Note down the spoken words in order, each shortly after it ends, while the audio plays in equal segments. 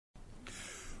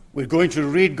We're going to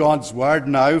read God's Word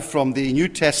now from the New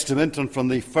Testament and from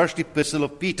the first epistle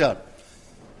of Peter.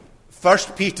 1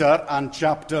 Peter and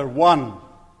chapter 1.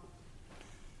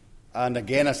 And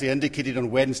again, as I indicated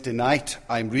on Wednesday night,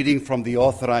 I'm reading from the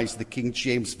Authorized, the King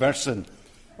James Version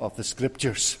of the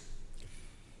Scriptures.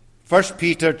 1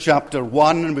 Peter chapter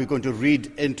 1, and we're going to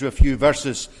read into a few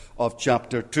verses of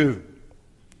chapter 2.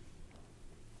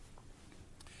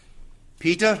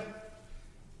 Peter,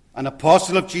 an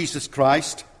apostle of Jesus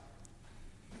Christ,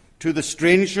 to the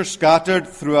strangers scattered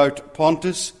throughout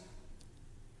Pontus,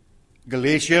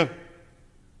 Galatia,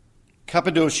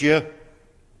 Cappadocia,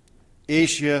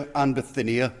 Asia, and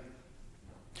Bithynia,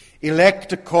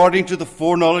 elect according to the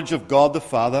foreknowledge of God the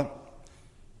Father,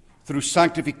 through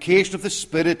sanctification of the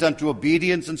Spirit unto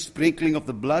obedience and sprinkling of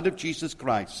the blood of Jesus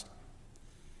Christ,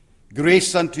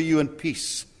 grace unto you and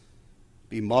peace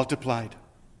be multiplied.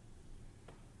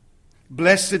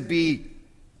 Blessed be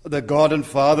the God and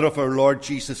Father of our Lord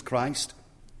Jesus Christ,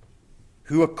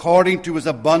 who according to his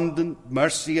abundant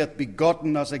mercy hath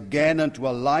begotten us again unto a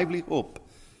lively hope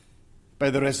by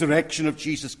the resurrection of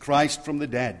Jesus Christ from the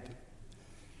dead,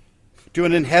 to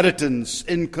an inheritance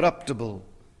incorruptible,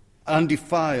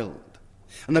 undefiled,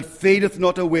 and that fadeth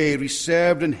not away,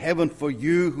 reserved in heaven for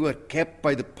you who are kept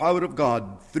by the power of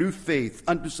God through faith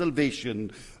unto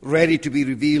salvation, ready to be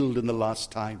revealed in the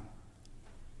last time.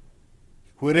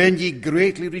 Wherein ye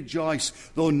greatly rejoice,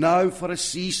 though now for a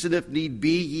season, if need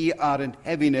be, ye are in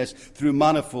heaviness through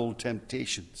manifold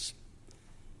temptations,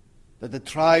 that the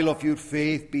trial of your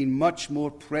faith, being much more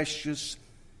precious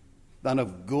than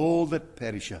of gold that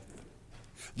perisheth,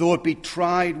 though it be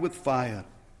tried with fire,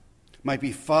 might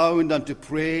be found unto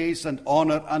praise and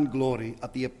honour and glory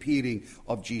at the appearing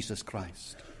of Jesus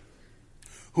Christ,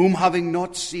 whom having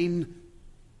not seen,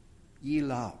 ye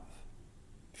love,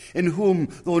 in whom,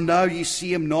 though now ye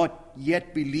see him not,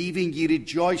 yet believing, ye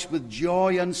rejoice with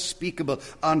joy unspeakable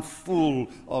and full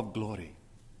of glory,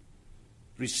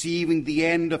 receiving the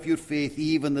end of your faith,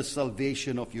 even the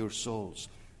salvation of your souls,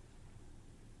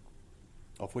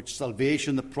 of which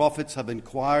salvation the prophets have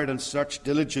inquired and searched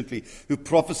diligently, who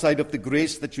prophesied of the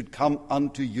grace that should come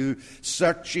unto you,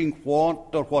 searching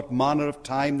what manner of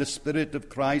time the Spirit of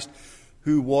Christ,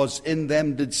 who was in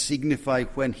them, did signify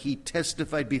when he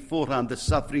testified beforehand the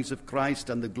sufferings of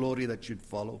Christ and the glory that should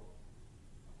follow.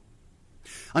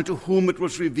 Unto whom it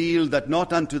was revealed that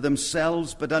not unto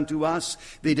themselves, but unto us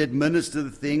they did minister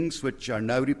the things which are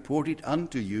now reported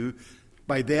unto you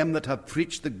by them that have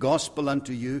preached the gospel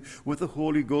unto you with the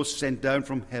Holy Ghost sent down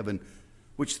from heaven,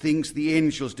 which things the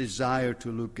angels desire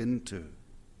to look into.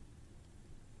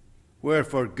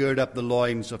 Wherefore gird up the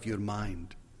loins of your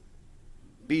mind.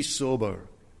 Be sober,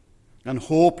 and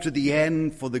hope to the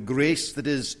end for the grace that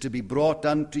is to be brought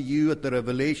unto you at the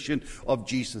revelation of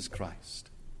Jesus Christ.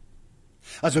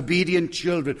 As obedient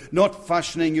children, not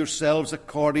fashioning yourselves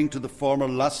according to the former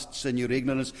lusts in your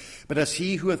ignorance, but as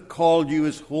he who hath called you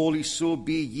is holy, so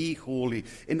be ye holy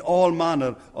in all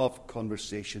manner of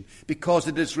conversation. Because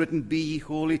it is written, be ye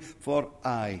holy, for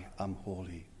I am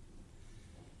holy.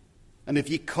 And if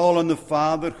ye call on the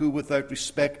Father, who without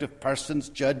respect of persons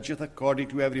judgeth according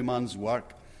to every man's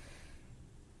work,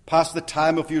 pass the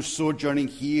time of your sojourning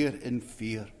here in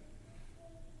fear.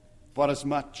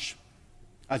 Forasmuch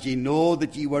as ye know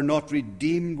that ye were not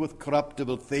redeemed with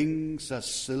corruptible things, as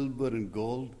silver and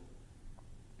gold,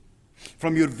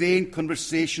 from your vain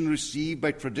conversation received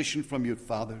by tradition from your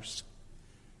fathers,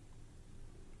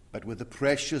 but with the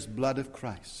precious blood of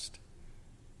Christ,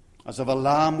 as of a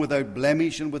lamb without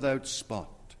blemish and without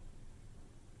spot,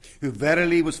 who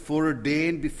verily was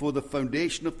foreordained before the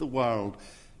foundation of the world,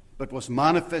 but was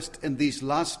manifest in these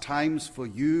last times for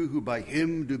you who by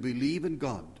him do believe in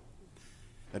God,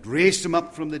 that raised him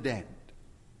up from the dead,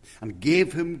 and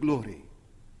gave him glory,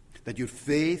 that your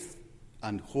faith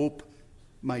and hope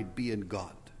might be in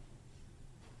God.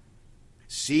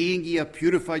 Seeing ye have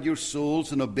purified your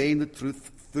souls in obeying the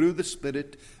truth through the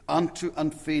Spirit unto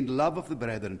unfeigned love of the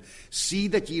brethren, see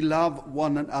that ye love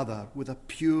one another with a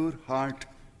pure heart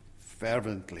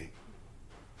fervently,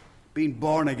 being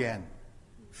born again,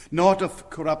 not of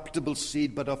corruptible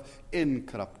seed, but of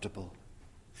incorruptible,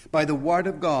 by the word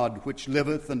of God, which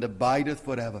liveth and abideth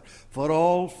forever. For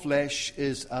all flesh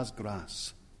is as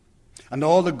grass, and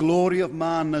all the glory of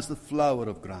man as the flower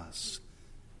of grass.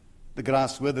 The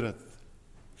grass withereth,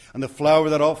 and the flower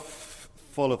thereof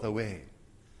falleth away.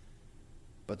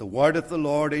 But the word of the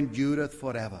Lord endureth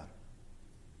forever.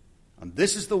 And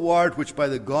this is the word which by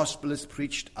the gospel is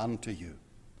preached unto you.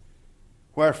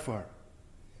 Wherefore,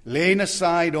 laying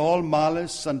aside all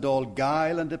malice and all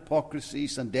guile and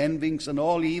hypocrisies and envyings and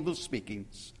all evil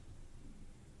speakings,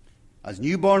 As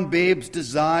newborn babes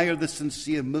desire the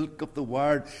sincere milk of the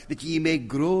word, that ye may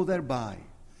grow thereby.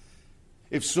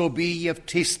 If so be ye have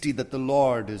tasted that the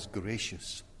Lord is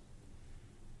gracious.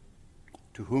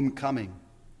 To whom coming,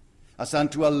 as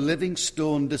unto a living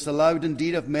stone, disallowed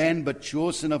indeed of men, but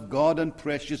chosen of God and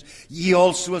precious, ye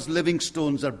also as living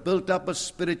stones are built up a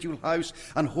spiritual house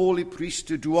and holy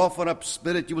priesthood, to offer up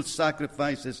spiritual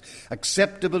sacrifices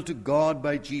acceptable to God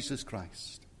by Jesus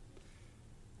Christ.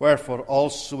 Wherefore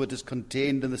also it is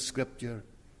contained in the Scripture,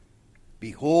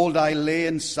 Behold, I lay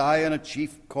in Zion a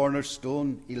chief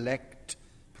cornerstone, elect,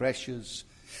 precious,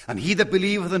 and he that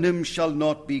believeth in him shall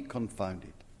not be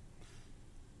confounded.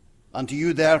 Unto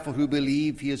you therefore who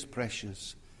believe, he is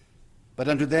precious. But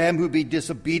unto them who be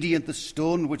disobedient, the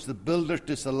stone which the builders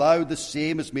disallowed, the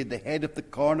same is made the head of the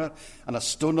corner, and a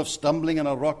stone of stumbling and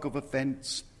a rock of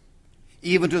offence.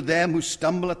 Even to them who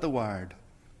stumble at the word,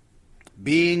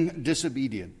 being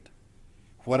disobedient,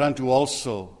 whereunto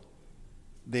also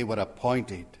they were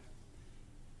appointed.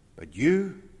 But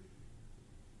you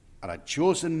are a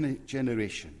chosen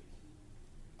generation,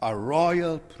 a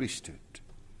royal priesthood,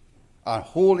 a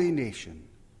holy nation,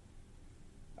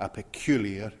 a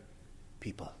peculiar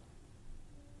people.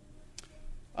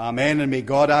 Amen. And may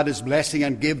God add his blessing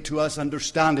and give to us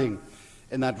understanding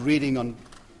in that reading on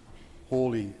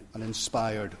holy and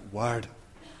inspired word.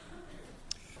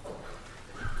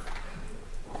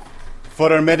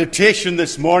 For our meditation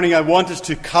this morning, I want us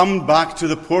to come back to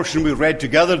the portion we read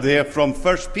together there from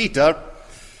 1 Peter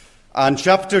and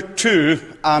chapter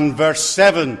 2 and verse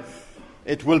 7.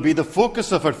 It will be the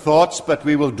focus of our thoughts, but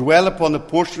we will dwell upon the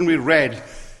portion we read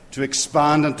to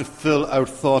expand and to fill our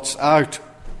thoughts out.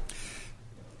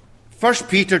 1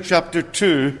 Peter chapter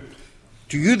 2,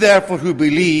 To you therefore who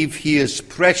believe, he is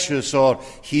precious, or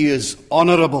he is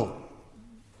honourable.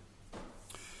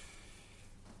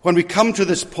 When we come to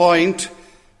this point,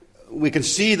 we can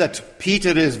see that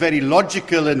Peter is very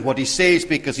logical in what he says,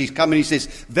 because he's coming, he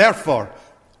says, therefore,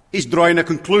 he's drawing a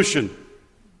conclusion.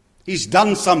 He's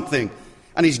done something,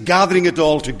 and he's gathering it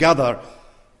all together.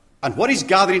 And what he's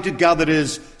gathering together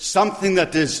is something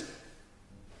that is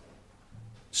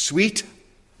sweet,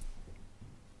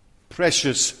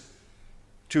 precious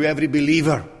to every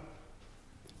believer.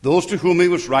 Those to whom he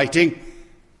was writing,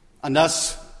 and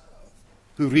us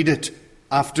who read it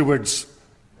afterwards.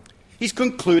 He's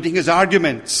concluding his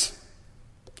arguments.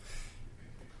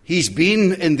 He's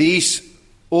been, in these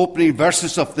opening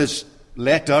verses of this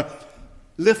letter,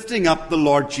 lifting up the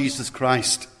Lord Jesus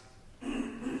Christ.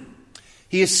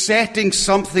 He is setting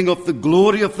something of the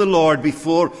glory of the Lord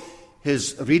before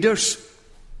his readers,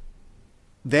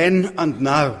 then and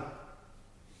now.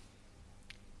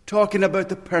 Talking about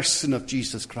the person of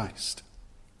Jesus Christ.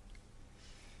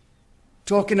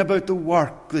 Talking about the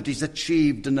work that he's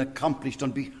achieved and accomplished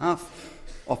on behalf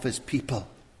of his people.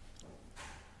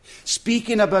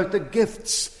 Speaking about the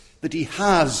gifts that he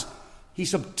has.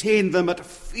 He's obtained them at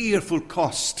fearful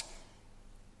cost,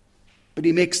 but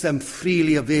he makes them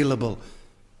freely available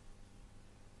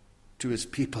to his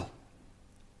people.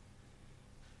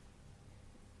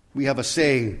 We have a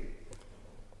saying,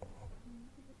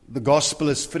 the gospel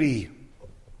is free,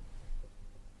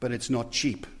 but it's not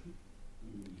cheap.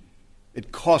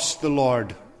 It costs the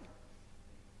Lord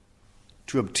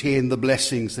to obtain the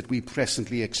blessings that we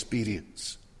presently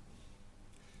experience.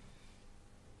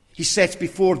 He sets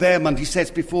before them and he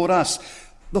sets before us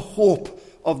the hope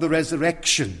of the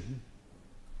resurrection.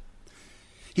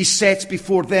 He sets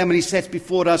before them and he sets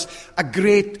before us a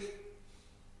great,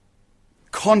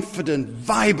 confident,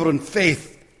 vibrant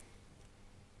faith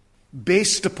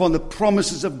based upon the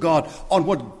promises of God, on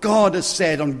what God has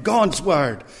said, on God's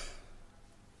word.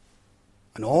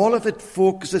 And all of it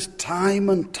focuses time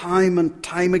and time and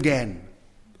time again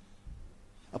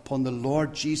upon the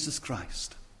Lord Jesus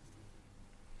Christ.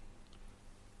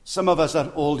 Some of us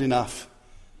are old enough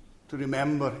to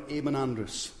remember Eamon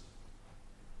Andrews.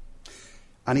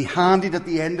 And he handed at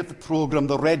the end of the program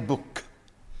the red book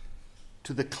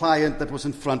to the client that was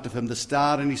in front of him, the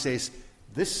star, and he says,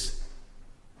 "This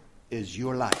is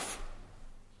your life."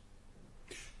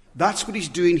 That's what he's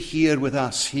doing here with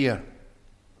us here.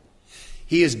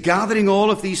 He is gathering all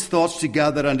of these thoughts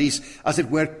together, and he's, as it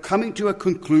were, coming to a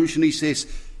conclusion. He says,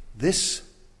 this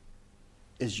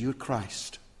is your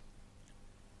Christ.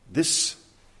 This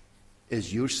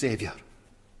is your Saviour.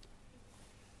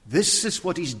 This is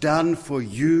what he's done for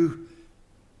you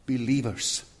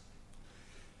believers.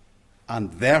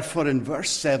 And therefore in verse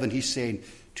 7 he's saying,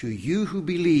 to you who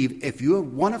believe, if you are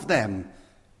one of them,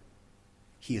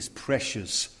 he is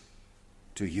precious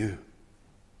to you.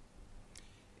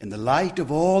 In the light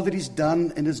of all that he's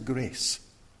done in his grace,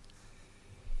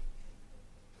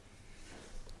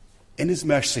 in his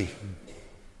mercy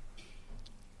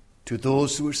to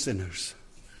those who are sinners.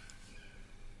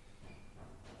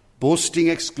 Boasting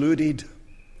excluded,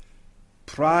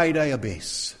 pride I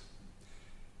abase.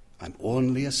 I'm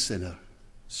only a sinner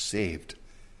saved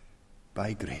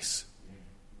by grace.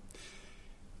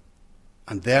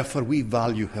 And therefore we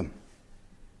value him.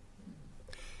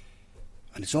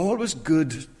 And it's always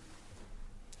good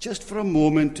just for a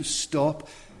moment to stop.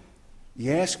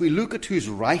 Yes, we look at who's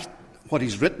right, what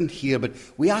he's written here, but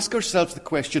we ask ourselves the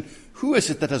question, who is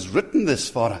it that has written this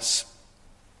for us?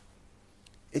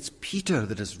 It's Peter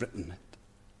that has written it.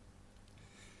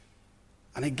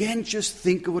 And again, just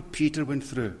think of what Peter went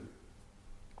through.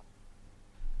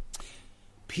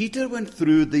 Peter went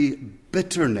through the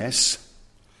bitterness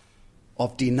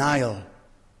of denial,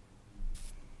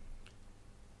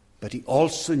 but he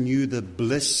also knew the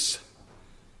bliss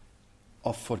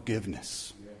of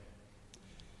forgiveness.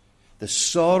 The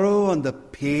sorrow and the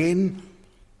pain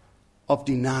of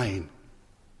denying.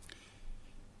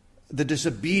 The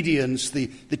disobedience, the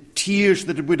tears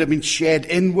that would have been shed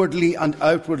inwardly and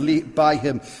outwardly by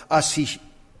him as he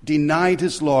denied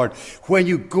his Lord. When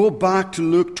you go back to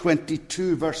Luke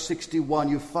 22, verse 61,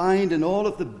 you find in all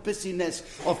of the busyness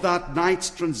of that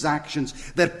night's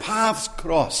transactions, their paths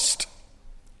crossed.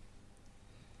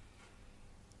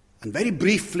 And very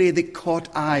briefly they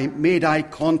made eye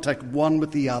contact one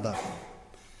with the other.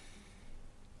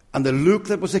 And the look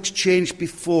that was exchanged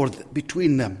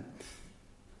between them,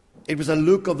 it was a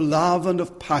look of love and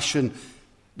of passion.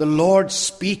 The Lord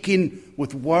speaking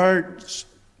with words,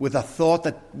 with a thought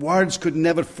that words could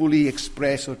never fully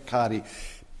express or carry.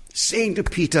 Saying to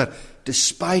Peter,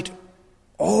 despite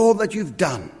all that you've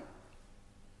done,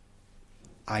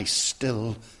 I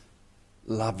still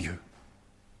love you.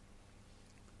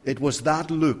 It was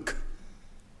that look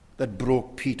that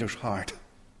broke Peter's heart.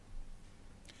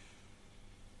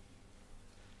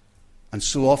 And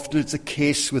so often it's the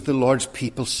case with the Lord's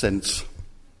people since.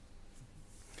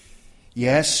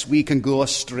 Yes, we can go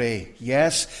astray.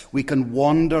 Yes, we can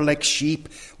wander like sheep.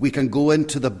 We can go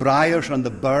into the briars and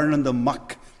the burn and the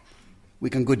muck.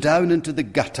 We can go down into the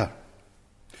gutter.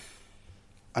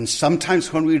 And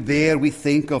sometimes when we're there, we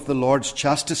think of the Lord's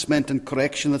chastisement and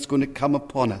correction that's going to come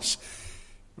upon us.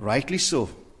 Rightly so.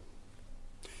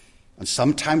 And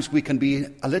sometimes we can be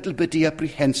a little bit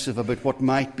apprehensive about what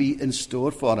might be in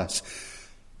store for us.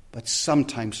 But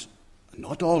sometimes,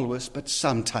 not always, but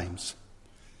sometimes,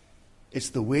 it's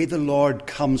the way the Lord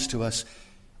comes to us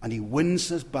and he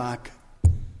wins us back,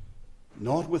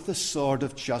 not with the sword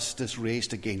of justice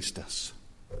raised against us,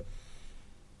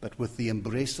 but with the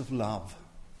embrace of love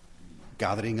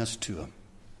gathering us to him.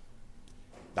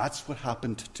 That's what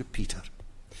happened to Peter.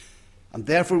 And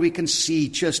therefore we can see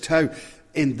just how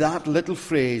in that little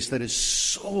phrase there is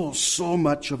so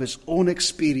much of his own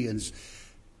experience,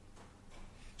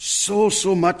 so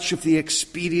much of the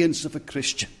experience of a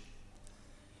Christian.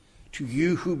 To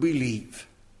you who believe,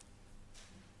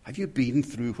 have you been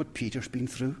through what Peter's been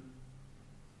through?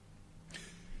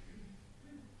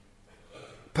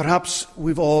 Perhaps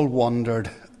we've all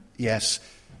wondered. Yes,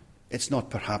 it's not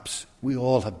perhaps. We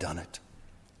all have done it.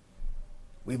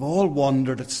 We've all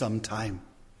wandered at some time.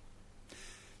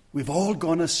 We've all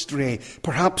gone astray.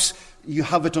 Perhaps you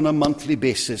have it on a monthly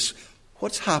basis.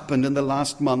 What's happened in the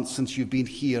last month since you've been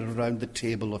here around the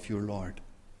table of your Lord?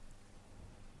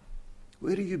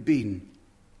 Where have you been?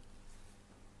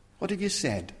 What have you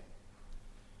said?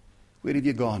 Where have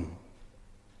you gone?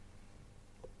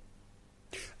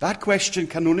 That question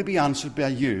can only be answered by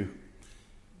you,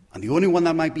 and the only one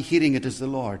that might be hearing it is the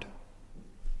Lord.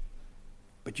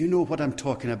 But you know what I'm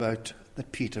talking about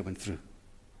that Peter went through.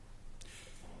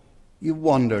 You've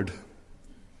wandered.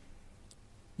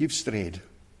 You've strayed.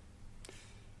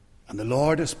 And the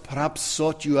Lord has perhaps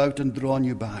sought you out and drawn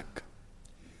you back.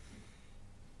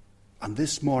 And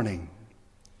this morning,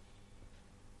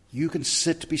 you can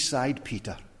sit beside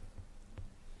Peter,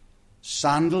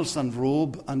 sandals and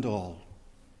robe and all,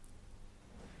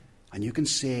 and you can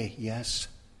say, yes,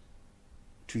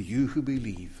 to you who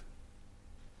believe,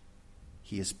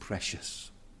 he is precious.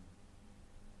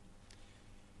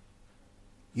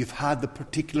 You've had the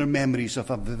particular memories of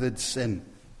a vivid sin.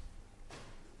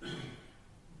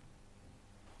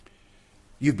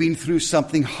 You've been through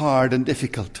something hard and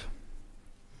difficult.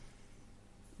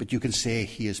 But you can say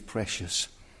he is precious.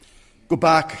 Go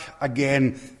back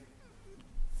again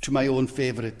to my own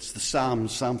favourites, the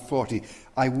Psalms, Psalm 40.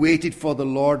 I waited for the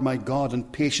Lord my God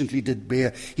and patiently did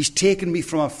bear. He's taken me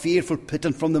from a fearful pit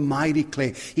and from the miry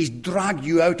clay. He's dragged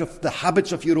you out of the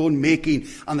habits of your own making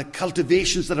and the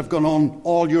cultivations that have gone on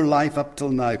all your life up till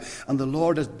now. And the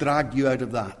Lord has dragged you out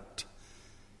of that.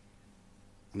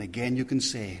 And again you can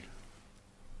say,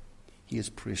 he is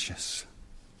precious.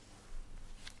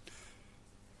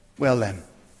 Well then,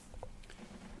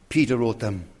 Peter wrote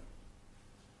them,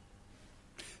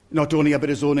 not only about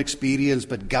his own experience,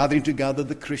 but gathering together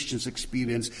the Christians'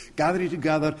 experience, gathering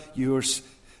together yours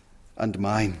and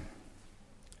mine.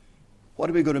 What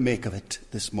are we going to make of it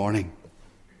this morning?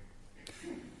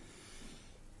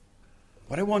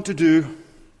 What I want to do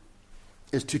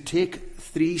is to take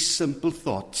 3 simple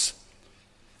thoughts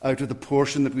out of the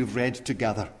portion that we've read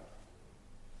together.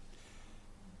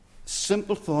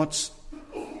 Simple thoughts.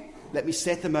 Let me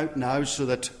set them out now so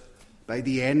that by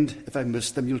the end, if I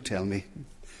miss them, you'll tell me.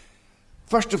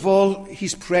 First of all,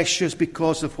 he's precious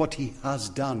because of what he has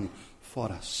done for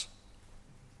us.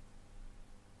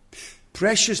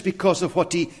 Precious because of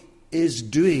what he is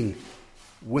doing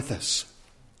with us.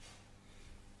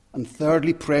 And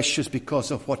thirdly, precious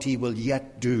because of what he will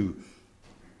yet do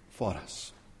for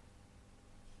us.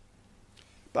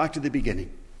 Back to the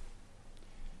beginning.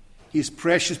 He is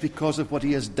precious because of what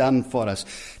he has done for us.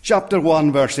 Chapter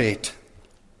 1, verse 8.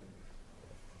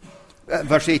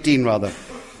 Verse 18, rather.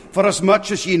 For as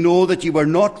much as ye know that ye were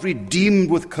not redeemed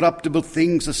with corruptible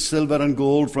things as silver and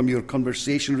gold from your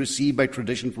conversation received by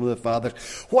tradition from the fathers.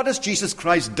 What has Jesus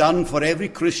Christ done for every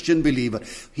Christian believer?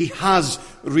 He has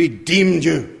redeemed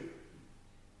you.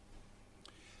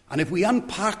 And if we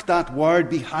unpack that word,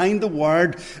 behind the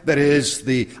word there is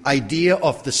the idea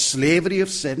of the slavery of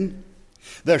sin.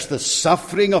 There's the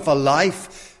suffering of a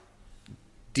life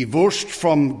divorced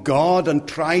from God and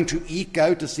trying to eke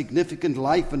out a significant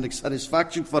life and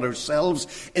satisfaction for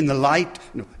ourselves in the light,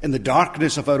 in the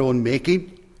darkness of our own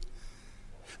making.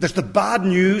 There's the bad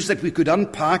news that we could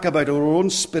unpack about our own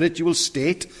spiritual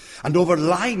state, and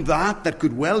overlying that, there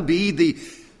could well be the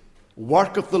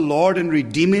work of the Lord in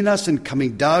redeeming us and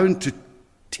coming down to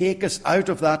take us out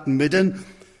of that midden,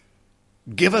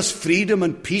 give us freedom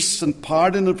and peace and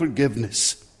pardon and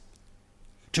forgiveness.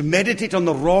 To meditate on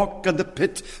the rock and the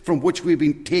pit from which we've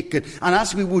been taken. And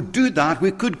as we would do that,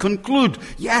 we could conclude,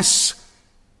 yes,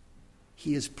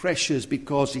 he is precious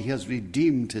because he has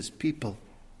redeemed his people.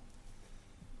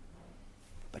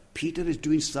 But Peter is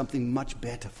doing something much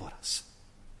better for us.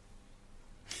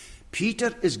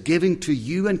 Peter is giving to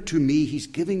you and to me, he's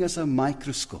giving us a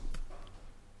microscope.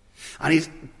 And he's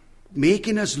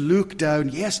making us look down,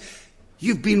 yes,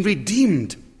 you've been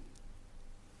redeemed.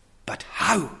 But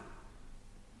how?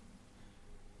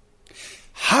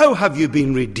 How have you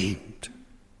been redeemed?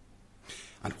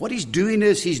 And what he's doing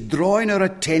is he's drawing our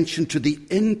attention to the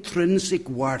intrinsic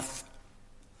worth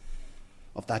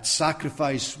of that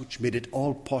sacrifice which made it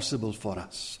all possible for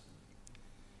us.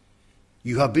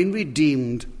 You have been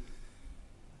redeemed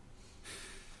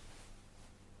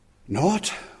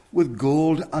not with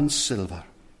gold and silver,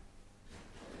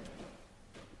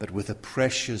 but with the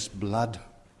precious blood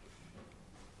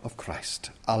of Christ,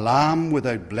 a lamb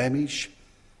without blemish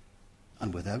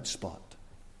and without spot.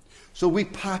 So we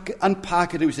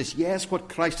unpack it and we say, yes, what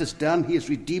Christ has done, he has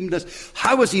redeemed us.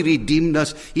 How has he redeemed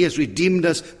us? He has redeemed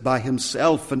us by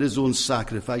himself and his own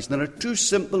sacrifice. And there are 2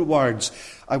 simple words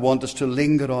I want us to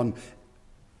linger on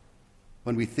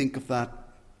when we think of that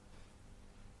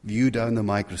view down the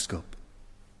microscope.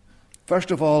 First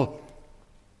of all,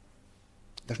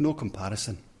 there's no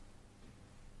comparison.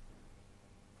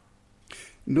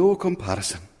 No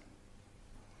comparison.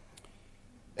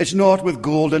 It's not with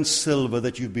gold and silver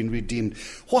that you've been redeemed.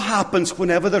 What happens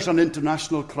whenever there's an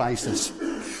international crisis?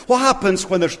 What happens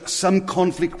when there's some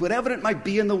conflict, wherever it might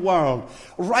be in the world,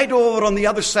 right over on the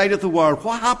other side of the world?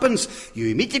 What happens? You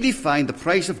immediately find the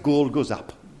price of gold goes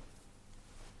up.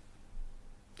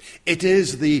 It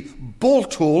is the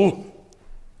bolt hole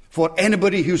for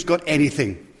anybody who's got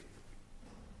anything.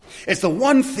 It's the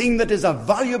one thing that is a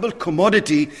valuable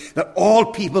commodity that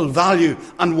all people value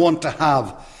and want to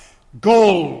have.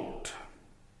 Gold.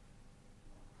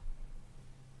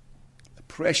 The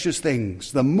precious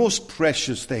things, the most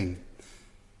precious thing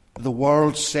the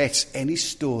world sets any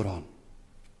store on.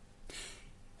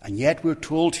 And yet we're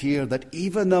told here that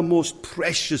even the most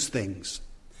precious things,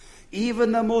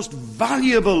 even the most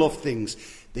valuable of things,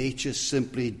 they just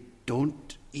simply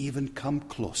don't even come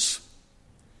close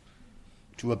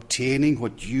to obtaining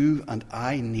what you and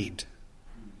I need: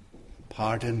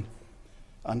 pardon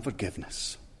and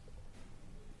forgiveness.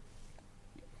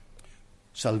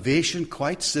 Salvation,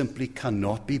 quite simply,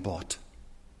 cannot be bought.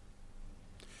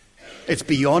 It's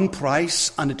beyond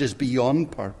price and it is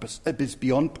beyond purpose. It is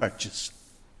beyond purchase.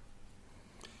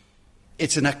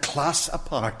 It's in a class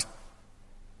apart.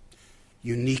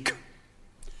 Unique.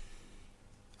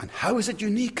 And how is it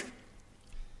unique?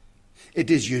 It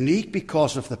is unique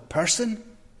because of the person.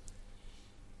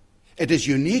 It is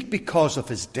unique because of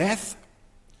his death.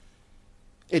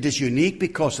 It is unique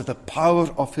because of the power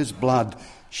of his blood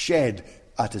shed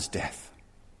at his death.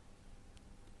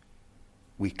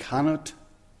 We cannot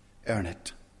earn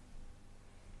it.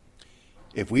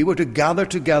 If we were to gather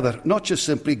together, not just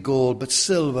simply gold, but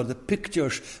silver, the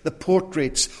pictures, the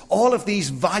portraits, all of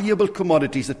these valuable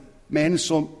commodities that men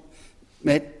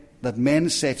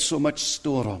set so much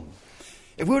store on,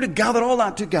 if we were to gather all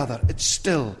that together, it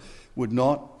still would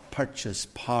not purchase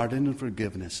pardon and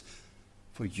forgiveness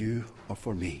for you or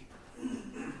for me.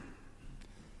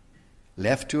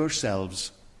 Left to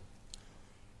ourselves,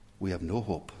 we have no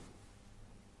hope.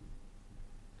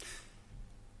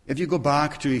 If you go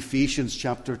back to Ephesians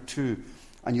chapter 2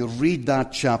 and you read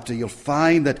that chapter, you'll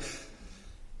find that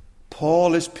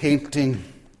Paul is painting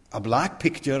a black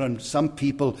picture, and some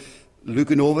people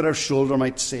looking over their shoulder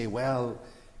might say, well,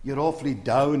 you're awfully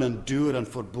down and dour and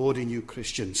foreboding, you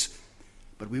Christians.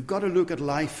 But we've got to look at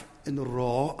life in the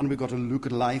raw, and we've got to look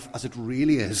at life as it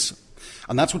really is.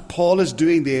 And that's what Paul is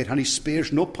doing there, and he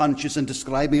spares no punches in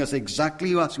describing us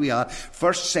exactly as we are,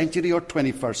 first century or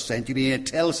 21st century. And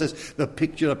he tells us the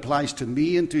picture applies to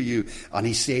me and to you. And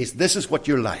he says, this is what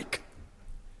you're like.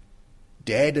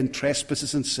 Dead in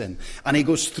trespasses and sin. And he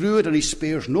goes through it and he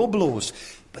spares no blows.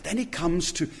 But then he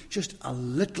comes to just a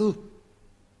little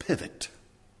pivot.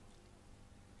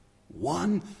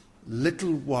 One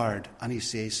little word, and he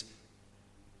says,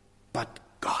 but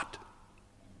God.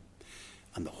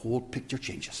 And the whole picture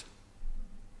changes.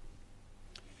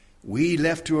 We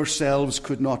left to ourselves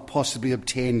could not possibly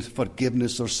obtain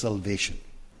forgiveness or salvation.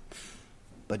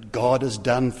 But God has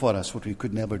done for us what we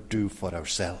could never do for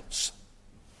ourselves.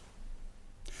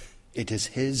 It is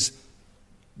his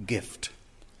gift,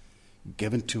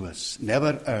 given to us,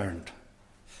 never earned,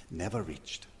 never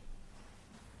reached.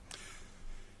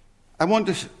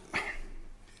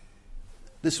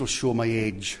 This will show my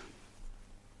age.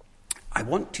 I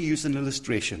want to use an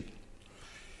illustration.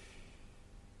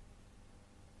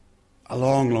 A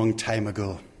long, long time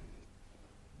ago,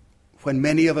 when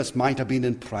many of us might have been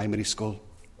in primary school,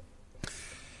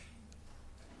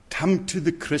 come to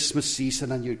the Christmas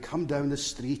season and you'd come down the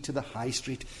street to the high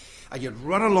street and you'd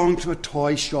run along to a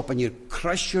toy shop and you'd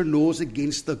crush your nose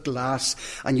against the glass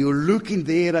and you're looking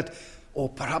there at,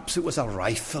 perhaps it was a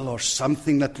rifle or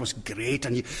something that was great,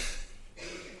 and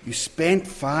you spent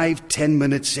 5-10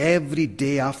 minutes every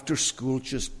day after school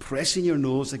just pressing your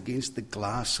nose against the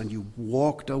glass, and you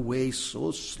walked away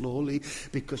so slowly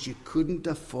because you couldn't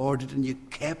afford it, and you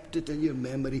kept it in your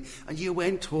memory, and you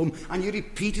went home and you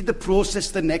repeated the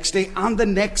process the next day and the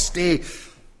next day,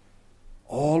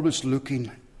 always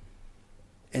looking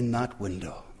in that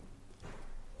window.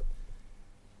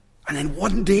 And then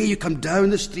one day you come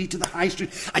down the street to the high street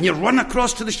and you run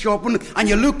across to the shop window and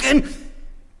you look in,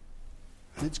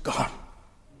 and it's gone.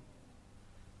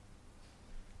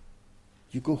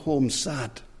 You go home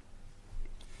sad.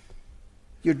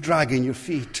 You're dragging your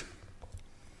feet.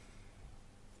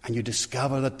 And you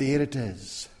discover that there it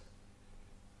is.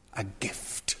 A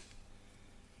gift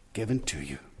given to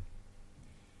you.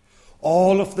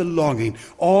 All of the longing,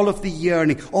 all of the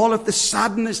yearning, all of the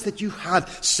sadness that you had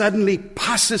suddenly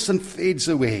passes and fades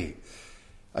away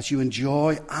as you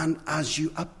enjoy and as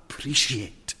you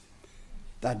appreciate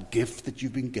that gift that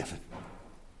you've been given.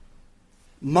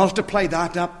 Multiply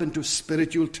that up into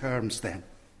spiritual terms then,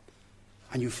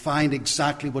 and you find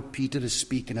exactly what Peter is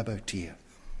speaking about here.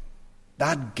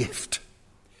 That gift.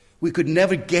 We could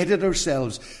never get it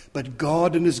ourselves, but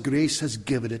God in his grace has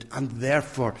given it, and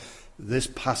therefore this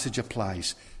passage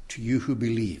applies to you who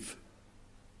believe.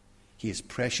 He is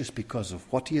precious because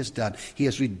of what he has done. He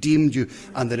has redeemed you,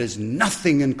 and there is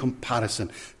nothing in comparison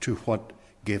to what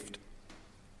gift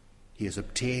he has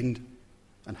obtained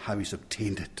and how he's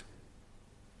obtained it.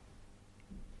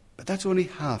 But that's only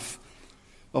half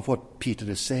of what Peter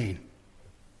is saying.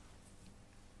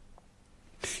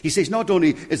 He says not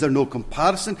only is there no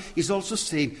comparison, he's also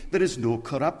saying there is no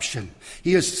corruption.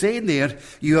 He is saying there,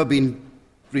 you have been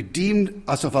redeemed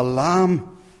as of a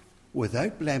lamb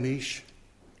without blemish,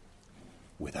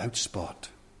 without spot.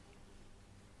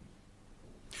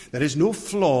 There is no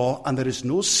flaw and there is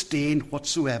no stain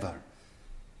whatsoever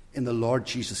in the Lord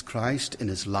Jesus Christ, in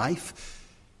his life,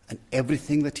 and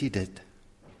everything that he did.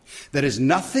 There is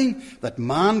nothing that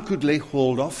man could lay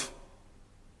hold of.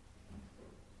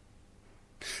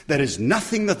 There is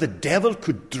nothing that the devil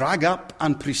could drag up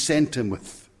and present him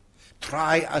with,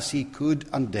 try as he could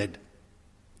and did.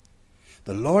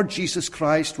 The Lord Jesus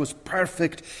Christ was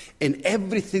perfect in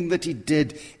everything that he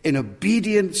did, in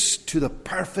obedience to the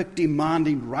perfect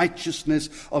demanding righteousness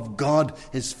of God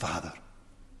his Father.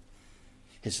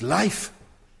 His life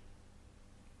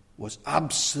was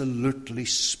absolutely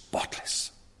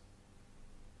spotless.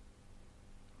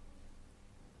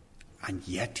 And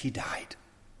yet he died.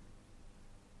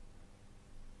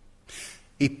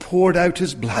 He poured out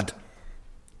his blood.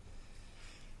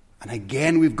 And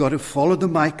again, we've got to follow the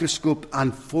microscope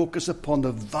and focus upon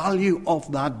the value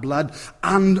of that blood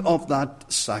and of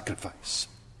that sacrifice.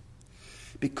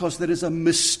 Because there is a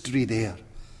mystery there.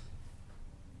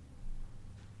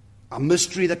 A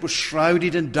mystery that was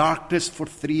shrouded in darkness for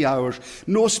 3 hours.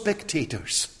 No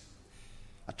spectators.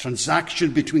 A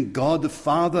transaction between God the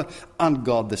Father and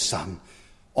God the Son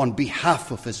on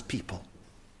behalf of his people.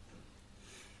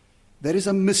 There is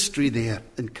a mystery there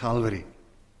in Calvary.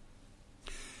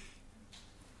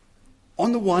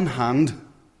 On the one hand,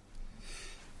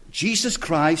 Jesus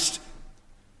Christ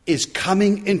is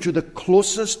coming into the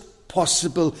closest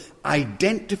possible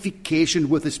identification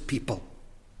with his people.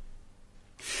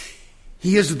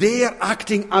 He is there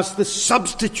acting as the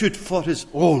substitute for his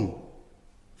own.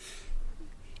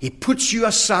 He puts you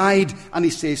aside and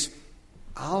he says,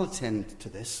 I'll attend to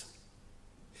this.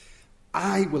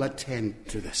 I will attend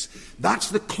to this.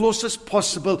 That's the closest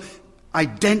possible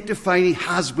identifying he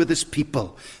has with his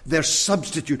people. Their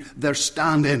substitute, their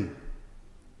stand-in.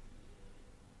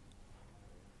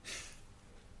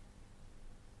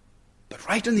 But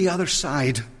right on the other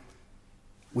side,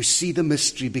 we see the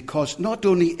mystery, because not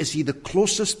only is he the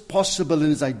closest possible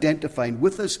in his identifying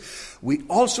with us, we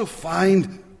also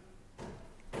find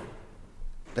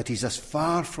that he's as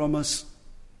far from us,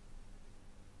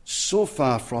 so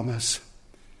far from us,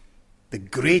 the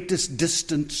greatest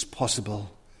distance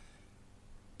possible,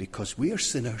 because we are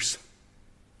sinners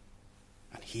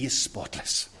and he is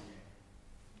spotless.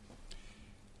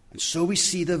 And so we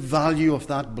see the value of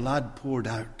that blood poured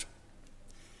out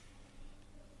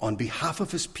on behalf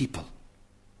of his people.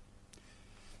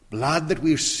 Blood that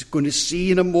we're going to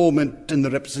see in a moment in the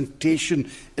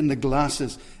representation, in the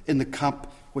glasses, in the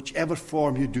cup, whichever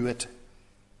form you do it.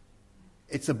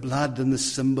 It's the blood and the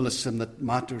symbolism that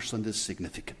matters and is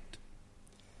significant.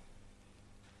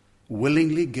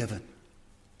 Willingly given,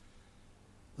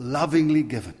 lovingly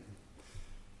given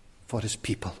for his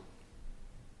people.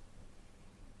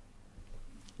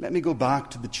 Let me go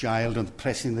back to the child and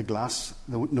pressing the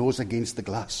nose against the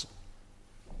glass.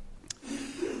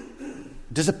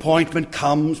 Disappointment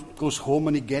comes, goes home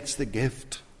and he gets the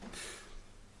gift.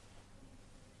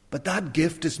 But that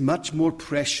gift is much more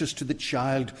precious to the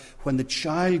child when the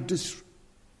child is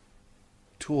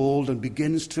told and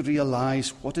begins to realize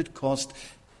what it cost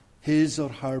his or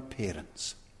her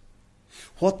parents.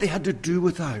 What they had to do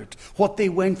without, what they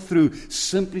went through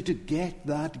simply to get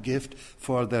that gift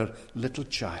for their little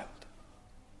child.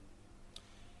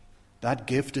 That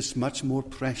gift is much more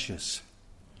precious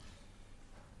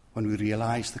when we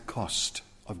realize the cost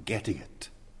of getting it.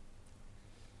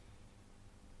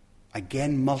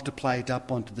 Again, multiply it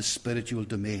up onto the spiritual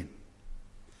domain.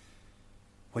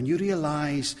 When you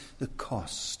realize the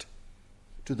cost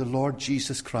to the Lord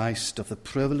Jesus Christ of the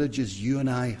privileges you and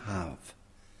I have,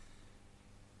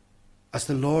 as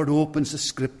the Lord opens the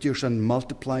Scriptures and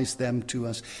multiplies them to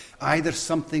us, either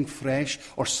something fresh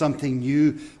or something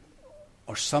new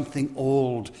or something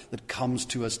old that comes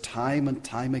to us time and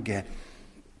time again.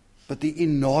 But the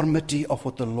enormity of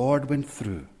what the Lord went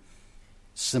through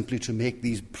simply to make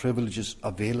these privileges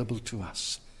available to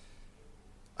us.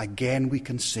 Again we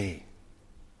can say,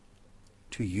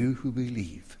 to you who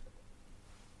believe,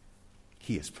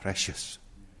 he is precious.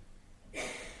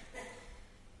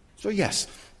 So yes,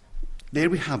 there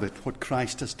we have it, what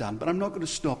Christ has done. But I'm not going to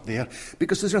stop there,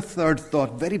 because there's a third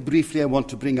thought very briefly I want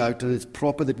to bring out, and it's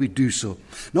proper that we do so.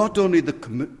 Not only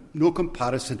no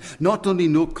comparison, not only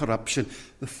no corruption.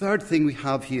 The third thing we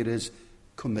have here is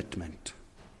commitment.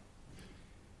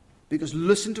 Because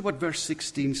listen to what verse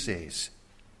 16 says.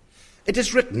 It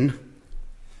is written,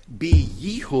 be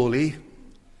ye holy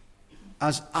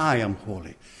as I am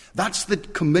holy. That's the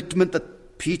commitment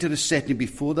that Peter is setting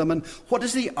before them. And what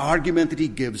is the argument that he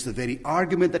gives? The very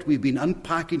argument that we've been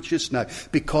unpacking just now.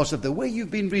 Because of the way you've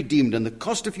been redeemed and the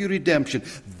cost of your redemption.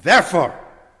 Therefore,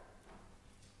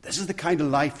 this is the kind of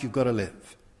life you've got to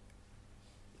live.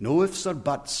 No ifs or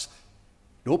buts.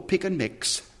 No pick and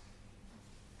mix.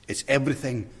 It's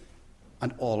everything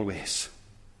and always.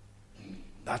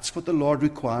 That's what the Lord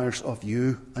requires of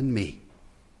you and me.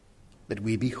 That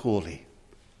we be holy.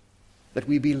 That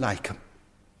we be like him.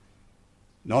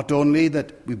 Not only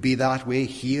that we be that way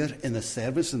here in the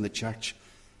service in the church,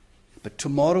 but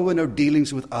tomorrow in our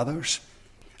dealings with others,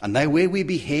 and the way we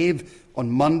behave on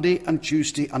Monday and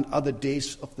Tuesday and other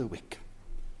days of the week.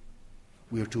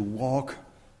 We are to walk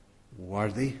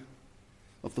worthy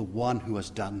of the one who has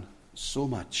done so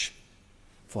much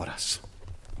for us.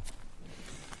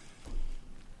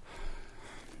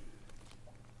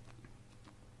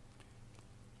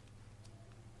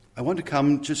 I want to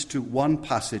come just to one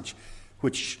passage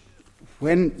which,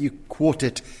 when you quote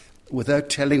it without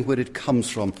telling where it comes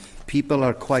from, people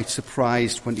are quite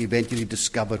surprised when they eventually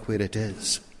discover where it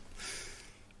is.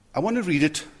 I want to read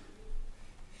it.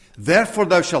 Therefore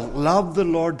thou shalt love the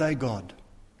Lord thy God,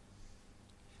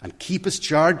 and keep his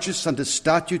charges and his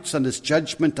statutes and his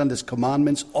judgment and his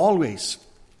commandments always.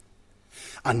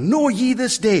 And know ye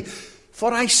this day,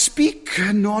 for I speak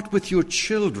not with your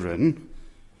children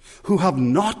who have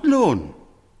not known,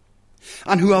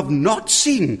 and who have not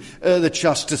seen the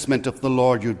chastisement of the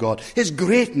Lord your God, his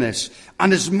greatness,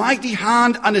 and his mighty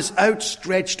hand, and his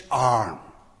outstretched arm.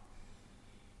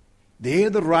 There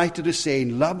the writer is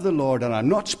saying, love the Lord, and I'm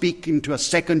not speaking to a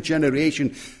second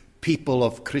generation people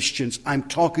of Christians. I'm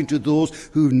talking to those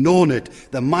who've known it,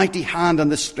 the mighty hand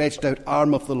and the stretched out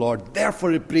arm of the Lord.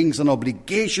 Therefore it brings an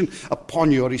obligation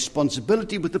upon you, a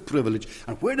responsibility with a privilege.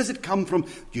 And where does it come from?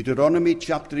 Deuteronomy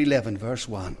chapter 11, verse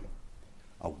 1.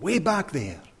 Way back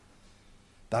there.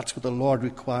 That's what the Lord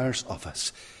requires of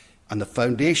us. And the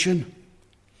foundation,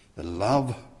 the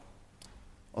love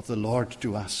of the Lord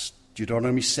to us.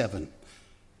 Deuteronomy 7,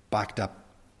 backed up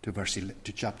to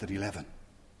chapter 11.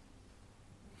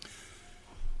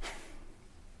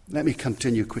 Let me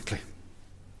continue quickly.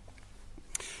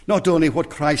 Not only what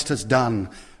Christ has done,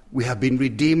 we have been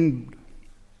redeemed.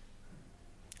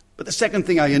 But the second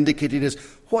thing I indicated is,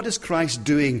 what is Christ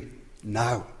doing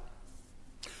now?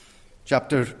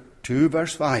 Chapter 2,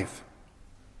 verse 5.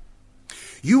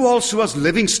 You also as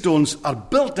living stones are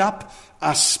built up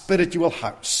a spiritual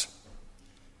house.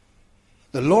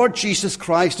 The Lord Jesus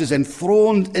Christ is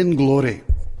enthroned in glory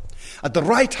at the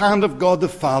right hand of God the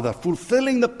Father,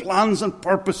 fulfilling the plans and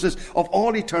purposes of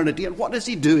all eternity. And what is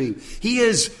he doing? He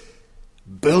is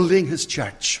building his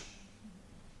church.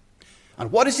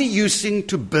 And what is he using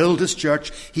to build his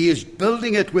church? He is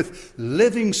building it with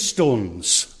living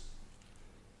stones.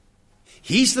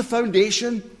 He's the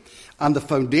foundation, and the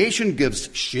foundation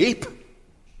gives shape,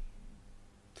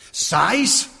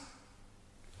 size,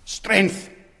 strength.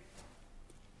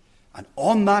 And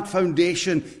on that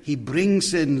foundation, he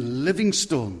brings in living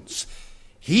stones.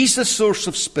 He's the source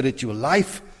of spiritual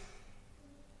life,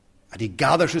 and he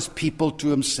gathers his people to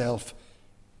himself.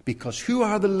 Because who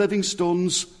are the living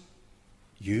stones?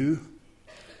 You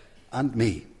and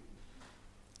me.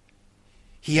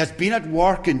 He has been at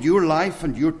work in your life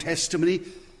and your testimony.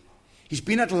 He's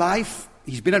been at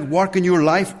work in your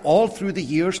life all through the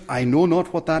years. I know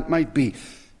not what that might be,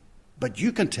 but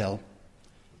you can tell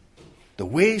the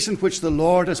ways in which the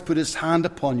Lord has put his hand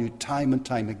upon you time and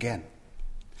time again.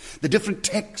 The different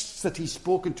texts that he's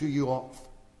spoken to you of.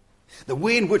 The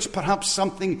way in which perhaps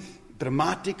something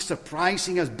dramatic,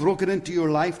 surprising has broken into your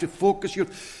life to focus your...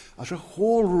 There's a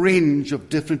whole range of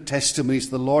different testimonies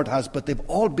the Lord has, but they've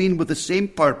all been with the same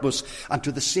purpose and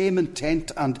to the same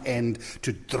intent and end,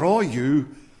 to draw you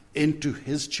into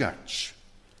his church,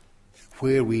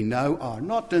 where we now are,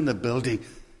 not in the building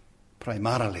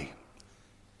primarily,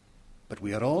 but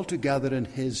we are all together in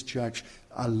his church,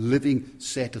 a living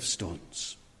set of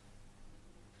stones.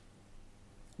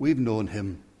 We've known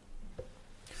him.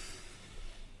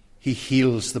 He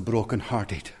heals the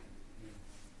brokenhearted.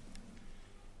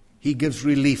 He gives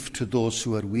relief to those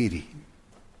who are weary,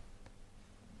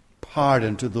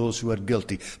 pardon to those who are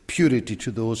guilty, purity to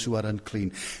those who are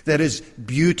unclean. There is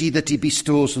beauty that he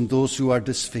bestows on those who are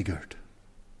disfigured.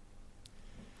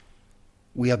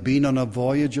 We have been on a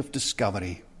voyage of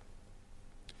discovery,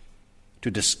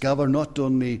 to discover not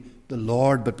only the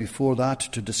Lord, but before that,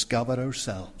 to discover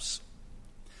ourselves.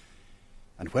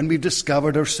 And when we've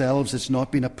discovered ourselves, it's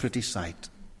not been a pretty sight.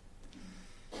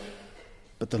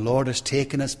 But the Lord has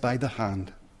taken us by the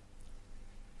hand,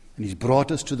 and he's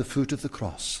brought us to the foot of the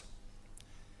cross.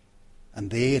 And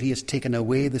there he has taken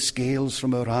away the scales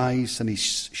from our eyes, and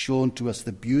he's shown to us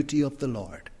the beauty of the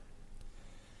Lord.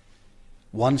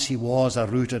 Once he was a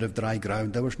root out of dry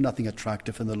ground. There was nothing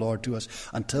attractive in the Lord to us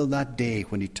until that day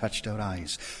when he touched our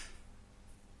eyes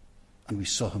and we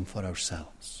saw him for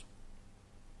ourselves.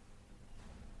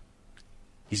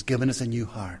 He's given us a new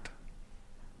heart.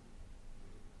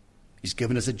 He's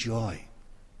given us a joy.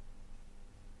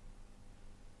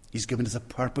 He's given us a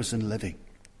purpose in living.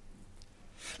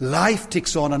 Life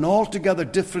takes on an altogether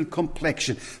different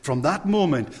complexion from that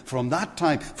moment, from that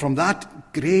time, from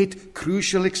that great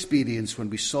crucial experience when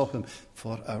we saw him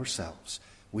for ourselves.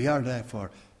 We are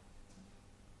therefore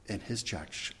in his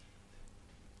church,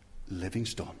 living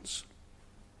stones.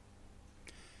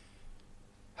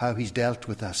 How he's dealt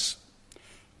with us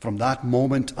from that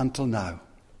moment until now.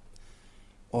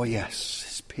 Oh yes,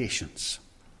 his patience.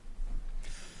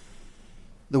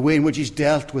 The way in which he's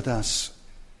dealt with us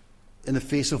in the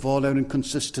face of all our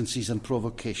inconsistencies and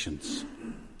provocations.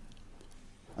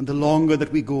 And the longer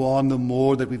that we go on, the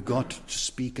more that we've got to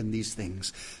speak in these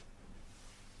things.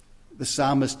 The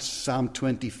psalmist, Psalm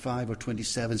 25 or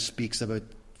 27, speaks about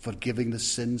forgiving the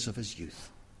sins of his youth.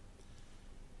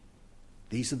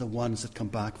 These are the ones that come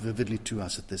back vividly to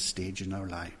us at this stage in our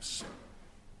lives.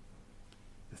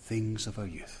 The things of our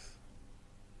youth.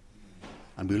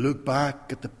 And we look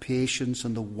back at the patience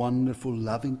and the wonderful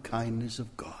loving kindness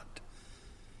of God.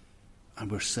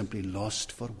 And we're simply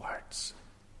lost for words.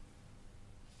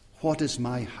 What is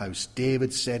my house?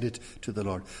 David said it to the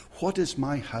Lord. What is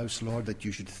my house, Lord, that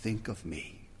you should think of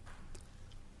me?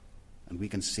 And we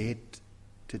can say it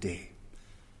today.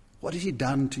 What has he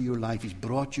done to your life? He's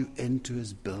brought you into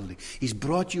his building. He's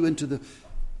brought you into the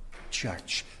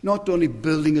church. Not only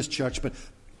building his church, but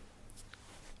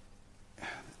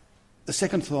the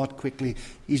second thought quickly,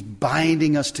 he's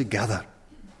binding us together.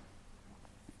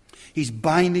 He's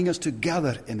binding us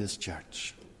together in his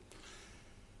church.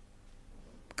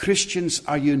 Christians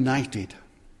are united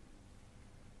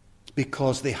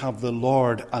because they have the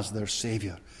Lord as their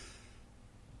Saviour.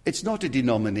 It's not a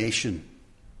denomination.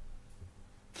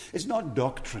 It's not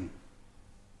doctrine.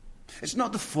 It's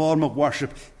not the form of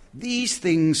worship. These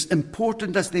things,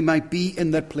 important as they might be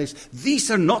in their place, these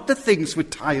are not the things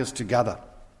which tie us together.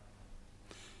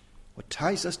 What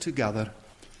ties us together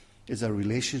is our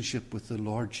relationship with the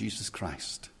Lord Jesus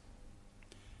Christ.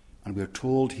 And we're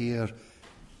told here,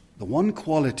 the one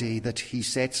quality that he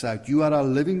sets out, you are a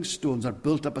living stones, are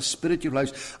built up a spiritual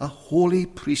house, a holy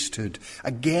priesthood.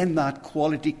 Again, that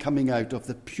quality coming out of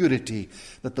the purity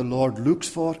that the Lord looks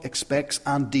for, expects,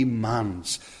 and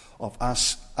demands of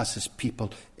us as his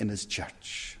people in his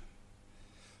church.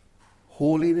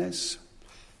 Holiness,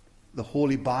 the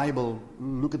Holy Bible,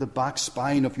 look at the back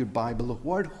spine of your Bible. The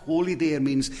word holy there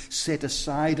means set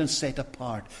aside and set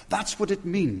apart. That's what it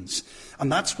means.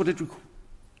 And that's what the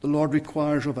Lord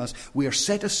requires of us. We are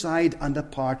set aside and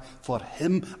apart for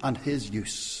him and his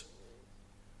use.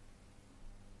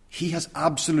 He has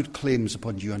absolute claims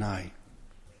upon you and I.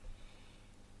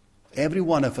 Every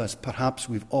one of us, perhaps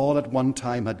we've all at one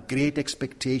time had great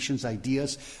expectations,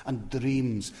 ideas, and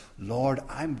dreams. Lord,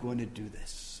 I'm going to do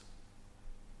this.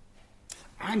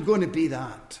 I'm going to be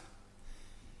that.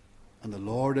 And the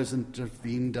Lord has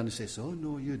intervened and says, oh,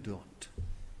 no, you don't.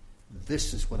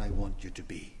 This is what I want you to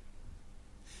be.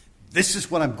 This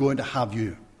is what I'm going to have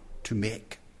you to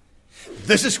make.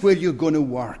 This is where you're going to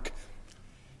work.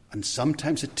 And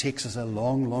sometimes it takes us a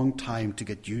long, long time to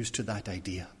get used to that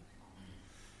idea.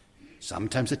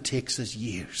 Sometimes it takes us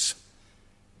years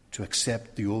to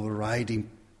accept the overriding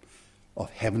of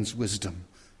heaven's wisdom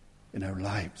in our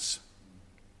lives.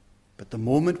 But the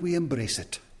moment we embrace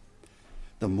it,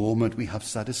 the moment we have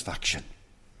satisfaction,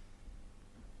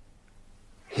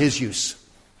 his use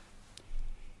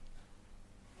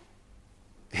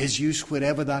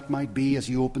wherever that might be as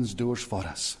he opens doors for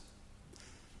us.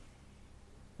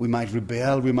 We might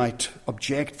rebel, we might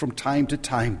object from time to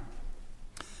time.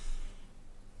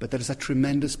 But there is a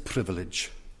tremendous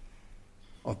privilege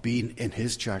of being in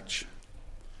his church,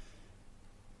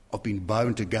 of being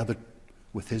bound together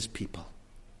with his people.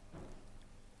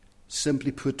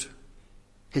 Simply put,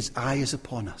 his eye is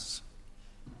upon us.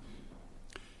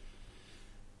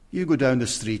 You go down the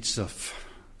streets of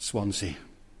Swansea,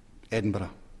 Edinburgh,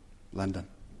 London,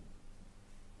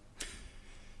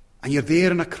 and you're there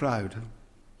in a crowd.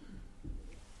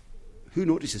 Who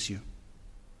notices you?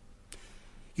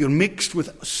 You're mixed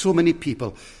with so many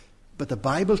people, but the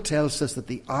Bible tells us that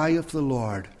the eye of the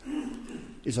Lord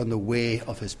is on the way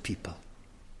of his people.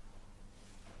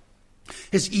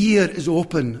 His ear is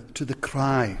open to the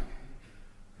cry,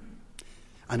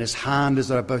 and his hand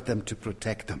is about them to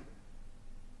protect them.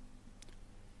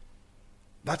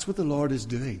 That's what the Lord is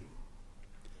doing.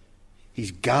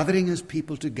 He's gathering his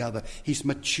people together. He's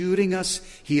maturing us.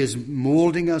 He is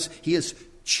molding us. He is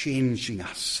changing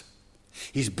us.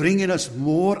 He's bringing us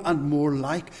more and more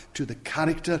like to the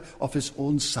character of his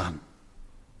own Son.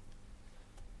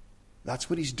 That's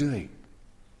what he's doing.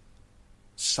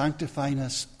 Sanctifying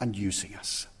us and using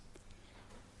us.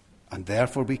 And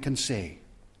therefore we can say,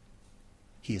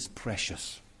 he is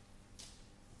precious.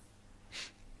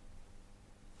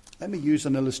 Let me use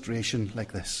an illustration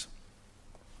like this.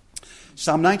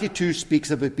 Psalm 92 speaks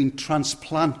about being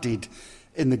transplanted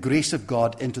in the grace of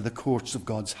God into the courts of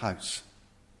God's house.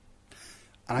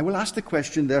 And I will ask the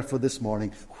question therefore this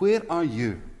morning, where are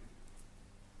you?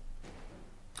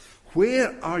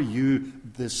 Where are you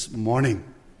this morning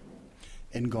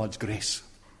in God's grace?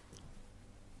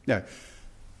 Now,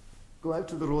 Go out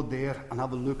to the road there and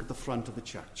have a look at the front of the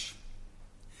church.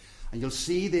 And you'll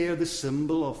see there the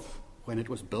symbol of when it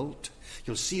was built.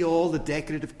 You'll see all the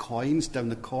decorative coins down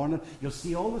the corner. You'll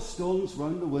see all the stones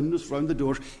round the windows, round the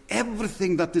doors.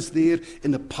 Everything that is there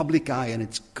in the public eye, and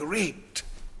it's great.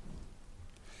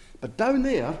 But down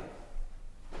there,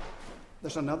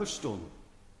 there's another stone.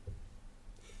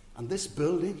 And this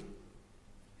building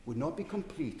would not be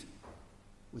complete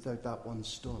without that one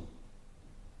stone.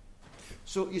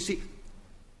 So, you see,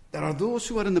 there are those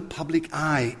who are in the public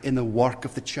eye in the work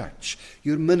of the church,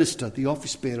 your minister, the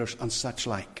office bearers, and such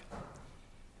like.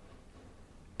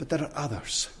 But there are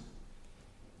others.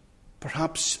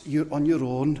 Perhaps you're on your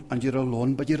own and you're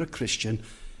alone, but you're a Christian.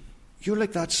 You're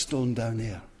like that stone down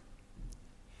there.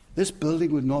 This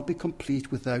building would not be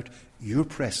complete without your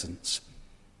presence,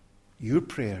 your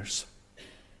prayers,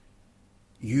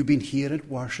 you being here at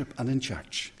worship and in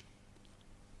church.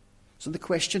 So the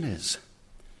question is,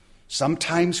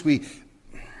 sometimes we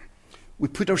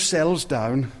put ourselves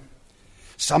down.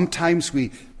 Sometimes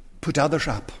we put others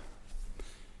up.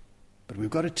 But we've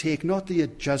got to take not the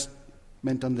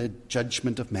adjustment and the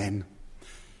judgment of men.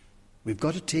 We've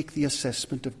got to take the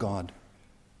assessment of God.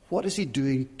 What is he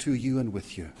doing to you and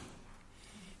with you?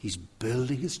 He's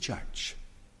building his church.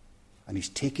 And he's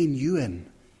taking you in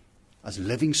as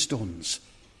living stones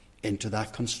into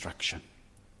that construction.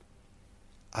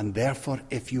 And therefore,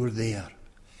 if you're there,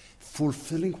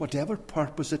 fulfilling whatever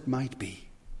purpose it might be,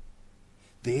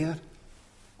 there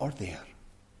or there,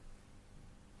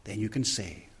 then you can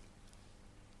say,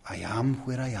 I am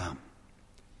where I am.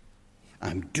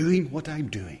 I'm doing what I'm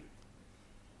doing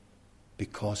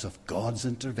because of God's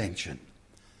intervention.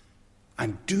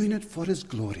 I'm doing it for his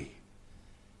glory.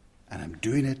 And I'm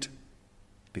doing it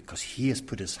because he has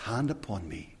put his hand upon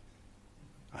me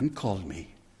and called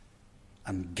me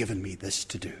and given me this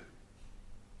to do.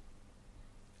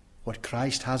 What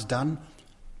Christ has done,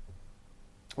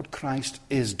 what Christ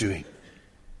is doing.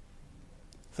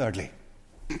 Thirdly,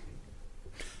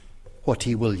 what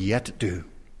he will yet do.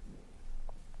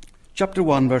 Chapter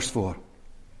 1, verse 4.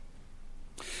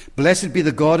 Blessed be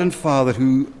the God and Father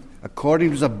who, according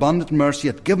to his abundant mercy,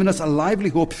 hath given us a lively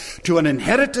hope to an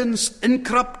inheritance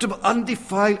incorruptible,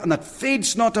 undefiled, and that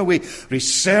fades not away,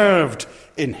 reserved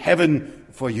in heaven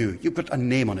for you. You put a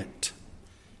name on it.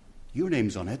 Your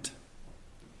name's on it.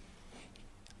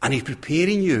 And he's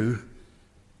preparing you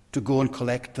to go and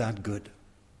collect that good.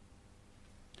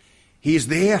 He is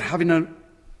there having an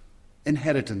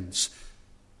inheritance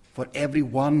for every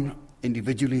one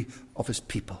individually of his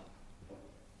people.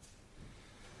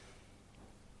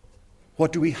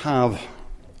 What do we have?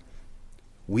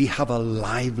 We have a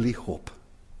lively hope.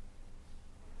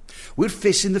 We're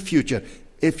facing the future.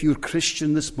 If you're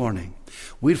Christian this morning,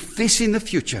 we're facing the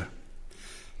future.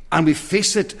 And we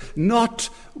face it not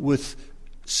with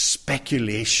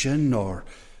speculation or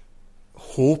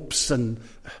hopes and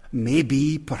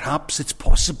maybe, perhaps it's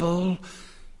possible.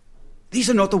 These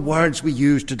are not the words we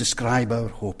use to describe our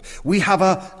hope. We have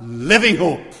a living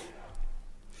hope,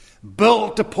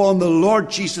 built upon the Lord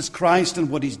Jesus Christ and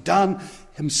what he's done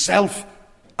himself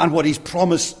and what he's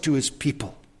promised to his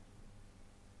people.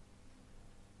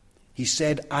 He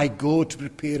said, I go to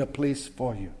prepare a place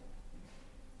for you.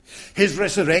 His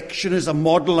resurrection is a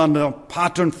model and a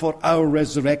pattern for our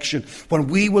resurrection, when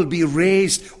we will be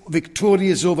raised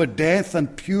victorious over death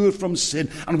and pure from sin,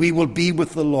 and we will be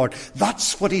with the Lord.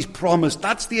 That's what he's promised.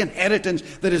 That's the inheritance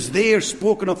that is there,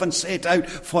 spoken of and set out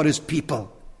for his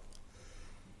people.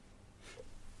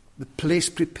 The place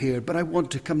prepared, but I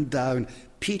want to come down.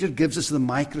 Peter gives us the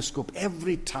microscope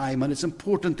every time, and it's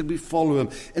important that we follow him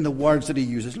in the words that he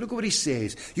uses. Look at what he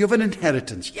says. You have an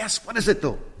inheritance. Yes, what is it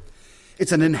though?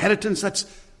 It's an inheritance that's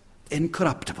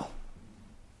incorruptible.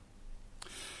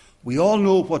 We all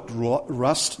know what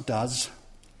rust does,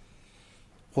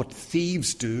 what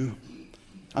thieves do,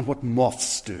 and what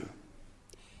moths do.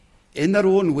 In their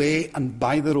own way and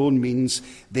by their own means,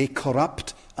 they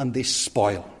corrupt and they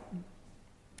spoil.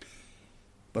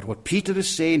 But what Peter is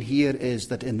saying here is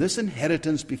that in this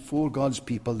inheritance before God's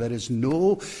people, there is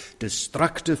no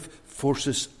destructive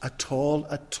forces at all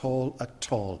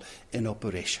in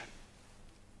operation.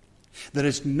 There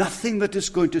is nothing that is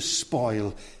going to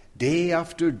spoil day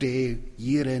after day,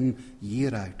 year in,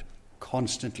 year out,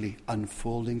 constantly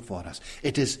unfolding for us.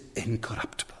 It is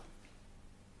incorruptible.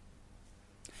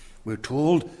 We're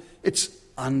told it's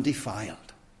undefiled.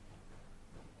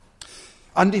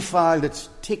 Undefiled, it's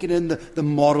taken in the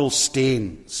moral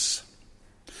stains.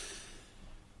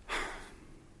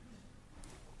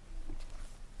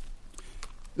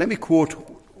 Let me quote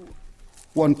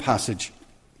one passage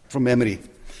from memory.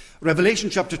 Revelation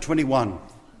chapter 21.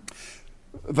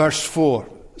 verse 4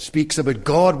 speaks about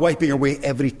God wiping away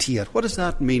every tear. What does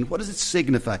that mean? What does it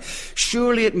signify?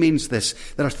 Surely it means this.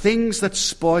 There are things that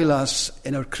spoil us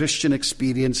in our Christian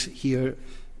experience here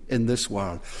in this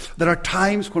world. There are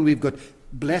times when we've got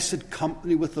blessed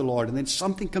company with the Lord, and then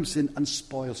something comes in and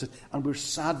spoils it, and we're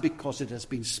sad because it has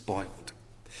been spoiled.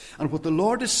 And what the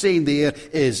Lord is saying there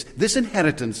is, this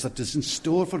inheritance that is in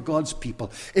store for God's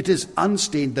people, it is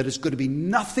unstained. There is going to be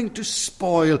nothing to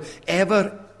spoil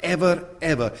ever, ever,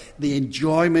 ever the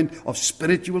enjoyment of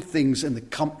spiritual things in the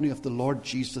company of the Lord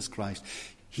Jesus Christ.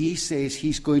 He says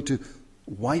he's going to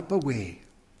wipe away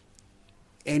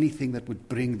anything that would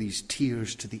bring these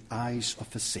tears to the eyes of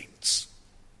the saints.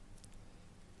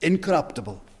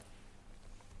 Incorruptible,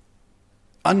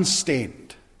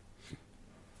 unstained.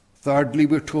 Thirdly,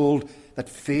 we're told that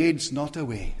fades not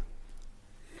away.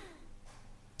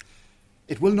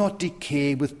 It will not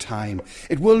decay with time.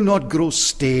 It will not grow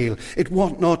stale. It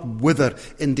will not wither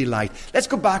in delight. Let's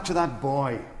go back to that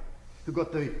boy who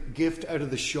got the gift out of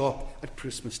the shop at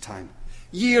Christmas time.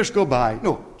 Years go by.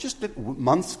 No, just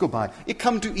months go by. You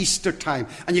come to Easter time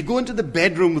and you go into the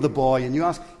bedroom with the boy and you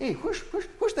ask, hey,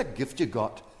 where's that gift you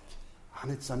got?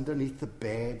 And it's underneath the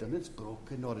bed, and it's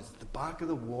broken, or it's at the back of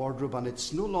the wardrobe, and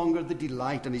it's no longer the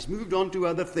delight, and he's moved on to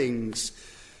other things.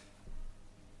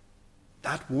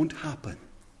 That won't happen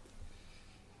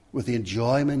with the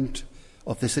enjoyment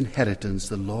of this inheritance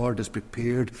the Lord has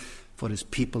prepared for his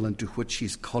people, and to which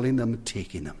he's calling them and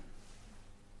taking them.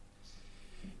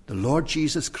 The Lord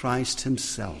Jesus Christ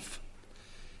himself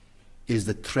is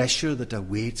the treasure that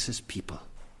awaits his people.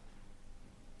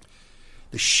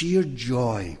 The sheer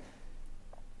joy,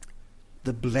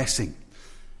 the blessing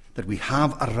that we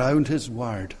have around his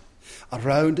word,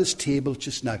 around his table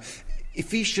just now.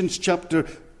 Ephesians chapter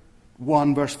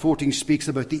 1 verse 14 speaks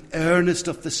about the earnest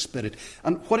of the Spirit.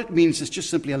 And what it means is just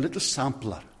simply a little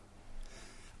sampler.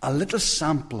 A little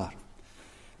sampler.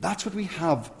 That's what we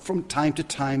have from time to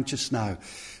time just now.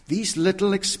 These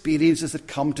little experiences that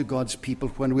come to God's people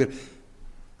when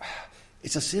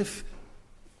it's as if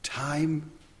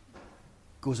time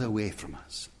goes away from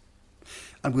us.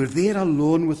 And we're there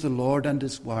alone with the Lord and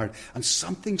his word, and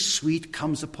something sweet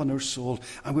comes upon our soul,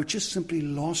 and we're just simply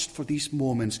lost for these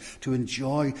moments to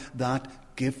enjoy that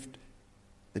gift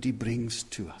that he brings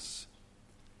to us.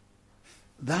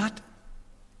 That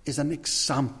is an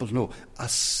example, a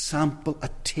sample, a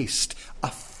taste,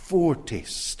 a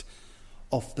foretaste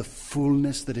of the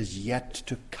fullness that is yet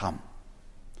to come.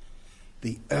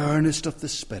 The earnest of the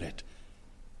Spirit,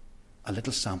 a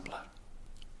little sampler.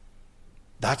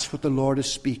 That's what the Lord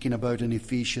is speaking about in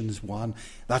Ephesians 1.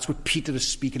 That's what Peter is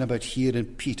speaking about here in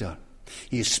Peter.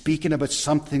 He is speaking about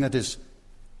something that is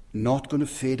not going to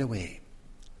fade away.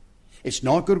 It's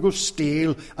not going to go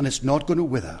stale, and it's not going to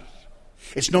wither.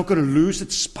 It's not going to lose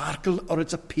its sparkle or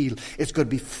its appeal. It's going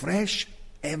to be fresh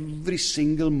every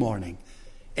single morning,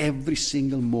 every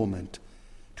single moment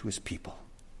to his people.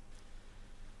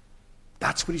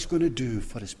 That's what he's going to do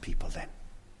for his people then.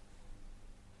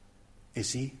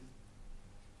 Is he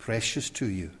precious to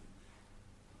you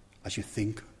as you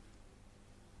think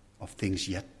of things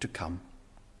yet to come?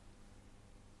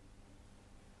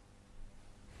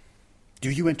 Do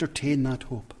you entertain that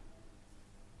hope?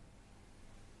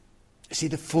 Is he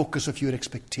the focus of your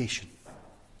expectation?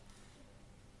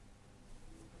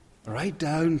 Right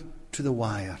down to the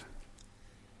wire.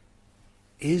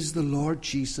 Is the Lord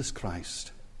Jesus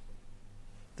Christ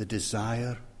the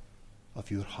desire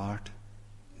of your heart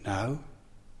now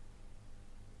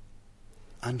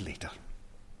and later?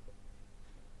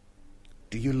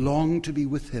 Do you long to be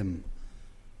with him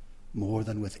more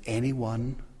than with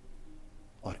anyone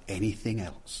or anything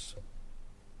else?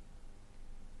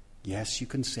 Yes, you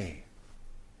can say,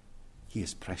 he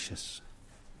is precious.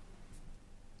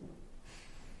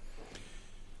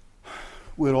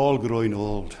 We're all growing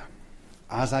old.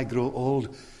 As I grow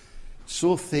old,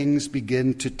 so things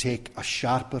begin to take a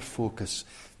sharper focus.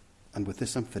 And with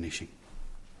this I'm finishing.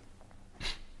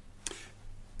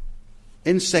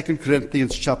 In 2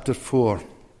 Corinthians chapter 4,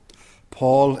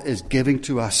 Paul is giving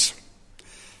to us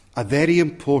a very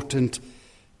important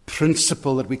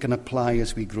principle that we can apply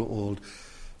as we grow old.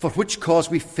 For which cause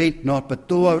we faint not, but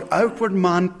though our outward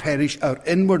man perish, our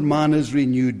inward man is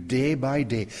renewed day by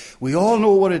day. We all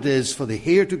know what it is for the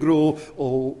hair to grow,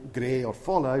 grey or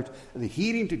fall out, the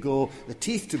hearing to go, the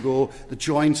teeth to go, the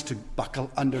joints to buckle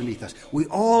underneath us. We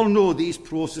all know these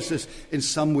processes in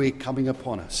some way coming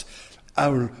upon us.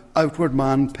 Our outward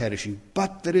man perishing.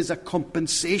 But there is a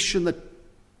compensation that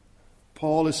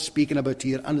Paul is speaking about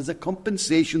here, and is a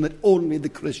compensation that only the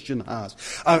Christian has.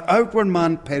 Our outward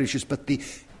man perishes, but the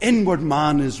inward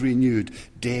man is renewed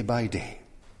day by day.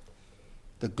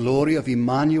 the glory of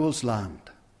Emmanuel's land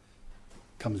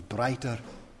comes brighter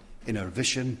in our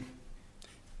vision,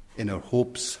 in our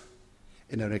hopes,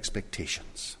 in our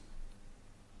expectations.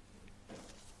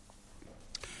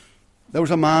 There was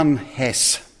a man,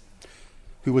 Hess,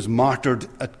 who was martyred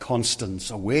at Constance,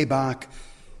 way back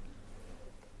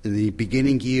in the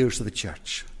beginning years of the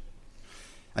church.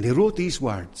 And he wrote these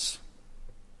words: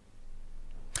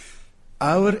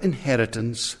 "Our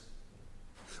inheritance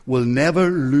will never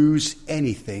lose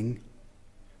anything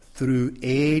through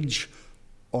age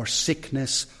or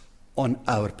sickness on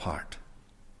our part,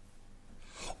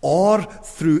 or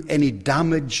through any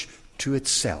damage to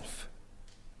itself.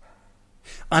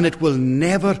 And it will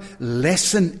never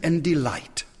lessen in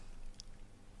delight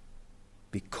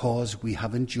because we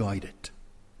have enjoyed it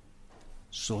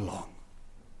so long."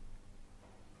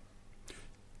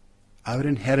 Our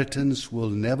inheritance will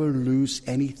never lose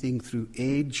anything through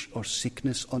age or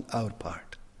sickness on our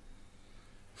part,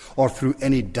 or through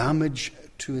any damage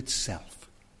to itself.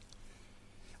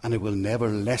 And it will never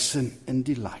lessen in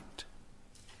delight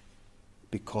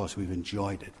because we've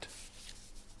enjoyed it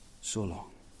so long.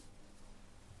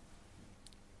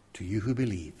 To you who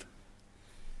believe,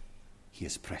 he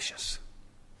is precious.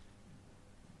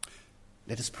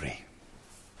 Let us pray.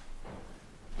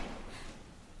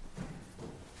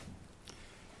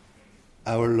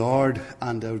 Our Lord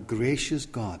and our gracious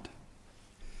God,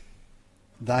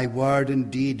 thy word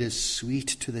indeed is sweet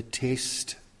to the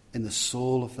taste in the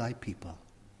soul of thy people.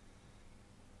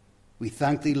 We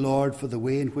thank thee, Lord, for the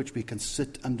way in which we can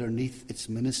sit underneath its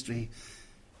ministry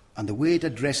and the way it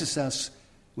addresses us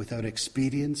with our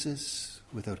experiences,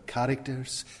 with our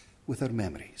characters, with our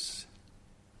memories.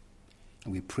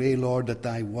 And we pray, Lord, that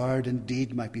thy word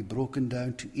indeed might be broken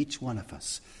down to each one of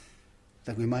us,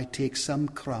 that we might take some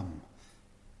crumb,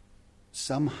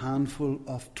 some handful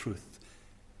of truth,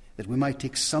 that we might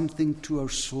take something to our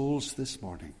souls this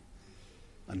morning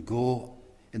and go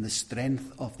in the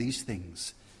strength of these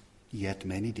things yet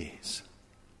many days.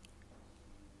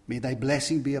 May thy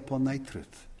blessing be upon thy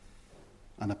truth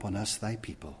and upon us, thy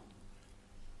people.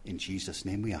 In Jesus'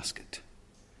 name we ask it.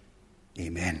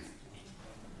 Amen.